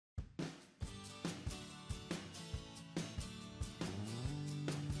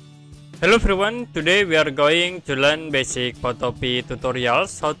Hello everyone, today we are going to learn basic Photopea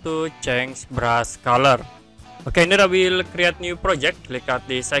tutorials how to change brush color. Okay, now I will create new project, click at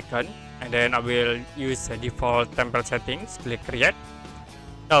this icon and then I will use the default template settings, click create.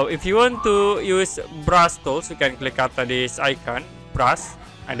 Now if you want to use brush tools, you can click at this icon, brush,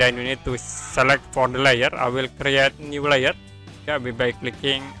 and then you need to select for the layer. I will create new layer, okay, by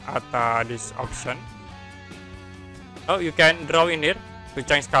clicking at this option. Now you can draw in here. To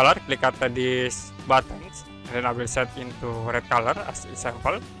change color, click at these buttons and then I will set into red color as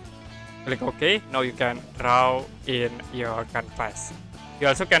example. Click OK. Now you can draw in your canvas. You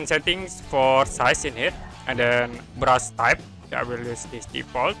also can settings for size in here and then brush type. Okay, I will use this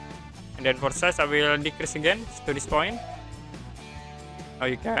default, and then for size I will decrease again to this point. Now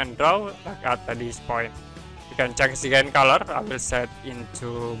you can draw like at this point. You can change again color. I will set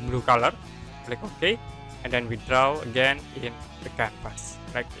into blue color. Click OK. And then we draw again in the canvas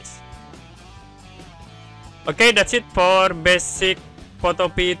like this. Okay, that's it for basic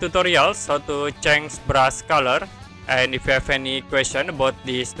Photopea tutorials how to change brush color. And if you have any question about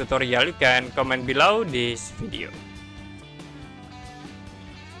this tutorial, you can comment below this video.